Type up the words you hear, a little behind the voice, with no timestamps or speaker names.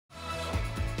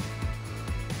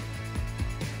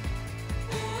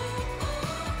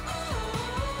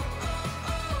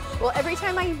Well, every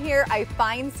time I'm here, I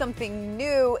find something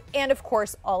new, and of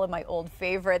course, all of my old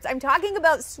favorites. I'm talking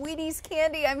about Sweeties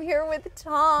candy. I'm here with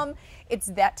Tom. It's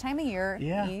that time of year.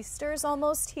 Yeah. Easter's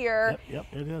almost here. Yep,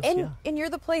 it is, and, yeah. And you're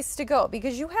the place to go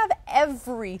because you have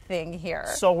everything here.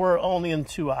 So we're only in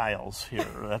 2 aisles here.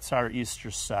 That's our Easter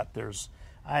set. There's,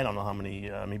 I don't know how many,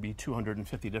 maybe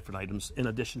 250 different items in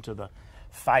addition to the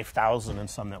 5,000 and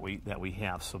some that we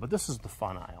have. So, but this is the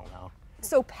fun aisle now.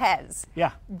 So Pez.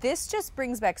 Yeah. This just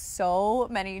brings back so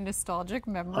many nostalgic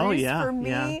memories for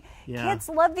me. Yeah. Kids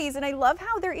love these, and I love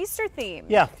how they're Easter themed.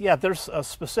 Yeah, they're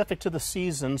specific to the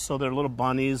season, so they're little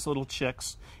bunnies, little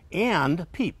chicks,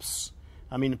 and Peeps.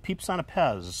 I mean, Peeps on a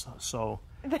Pez. So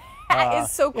that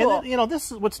is so cool. And, you know,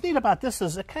 this is what's neat about this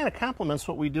is it kind of complements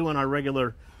what we do in our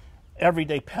regular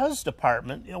everyday Pez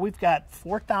department. You know, we've got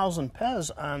 4,000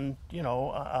 Pez on, you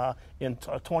know, in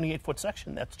a 28-foot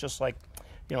section. That's just like,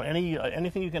 you know,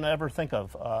 anything you can ever think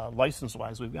of,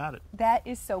 license-wise, we've got it. That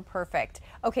is so perfect.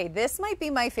 Okay, this might be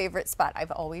my favorite spot.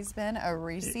 I've always been a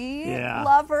Reese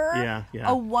lover. Yeah.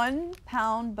 A 1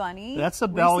 pound bunny. That's a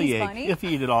bellyache bunny. if you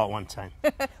eat it all at one time.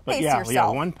 But Pace yeah,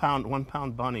 yourself. 1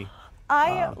 pound bunny.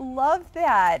 I love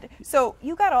that. So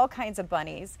you got all kinds of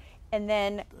bunnies. And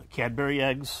then Cadbury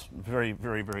eggs, very,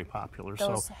 very, very popular.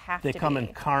 Those so have they to come be. in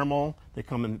caramel, they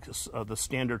come in the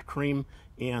standard cream,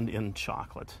 and in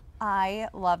chocolate. I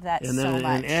love that and so then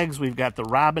much. in eggs, we've got the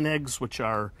robin eggs, which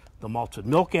are the malted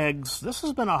milk eggs. This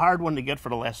has been a hard one to get for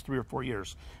the last 3 or 4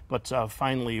 years, but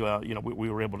finally, you know,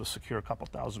 we were able to secure a couple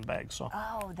thousand bags. So.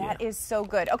 Oh, that is so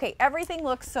good. Okay, everything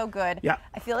looks so good. Yeah.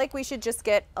 I feel like we should just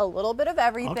get a little bit of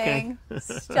everything,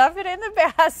 stuff it in the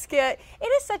basket. It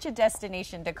is such a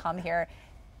destination to come here.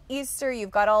 Easter,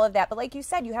 you've got all of that, but like you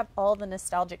said, you have all the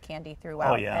nostalgic candy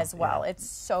throughout as well. It's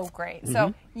so great.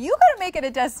 So you got to make it a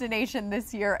destination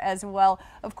this year as well.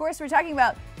 Of course, we're talking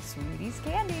about Sweeties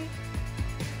candy.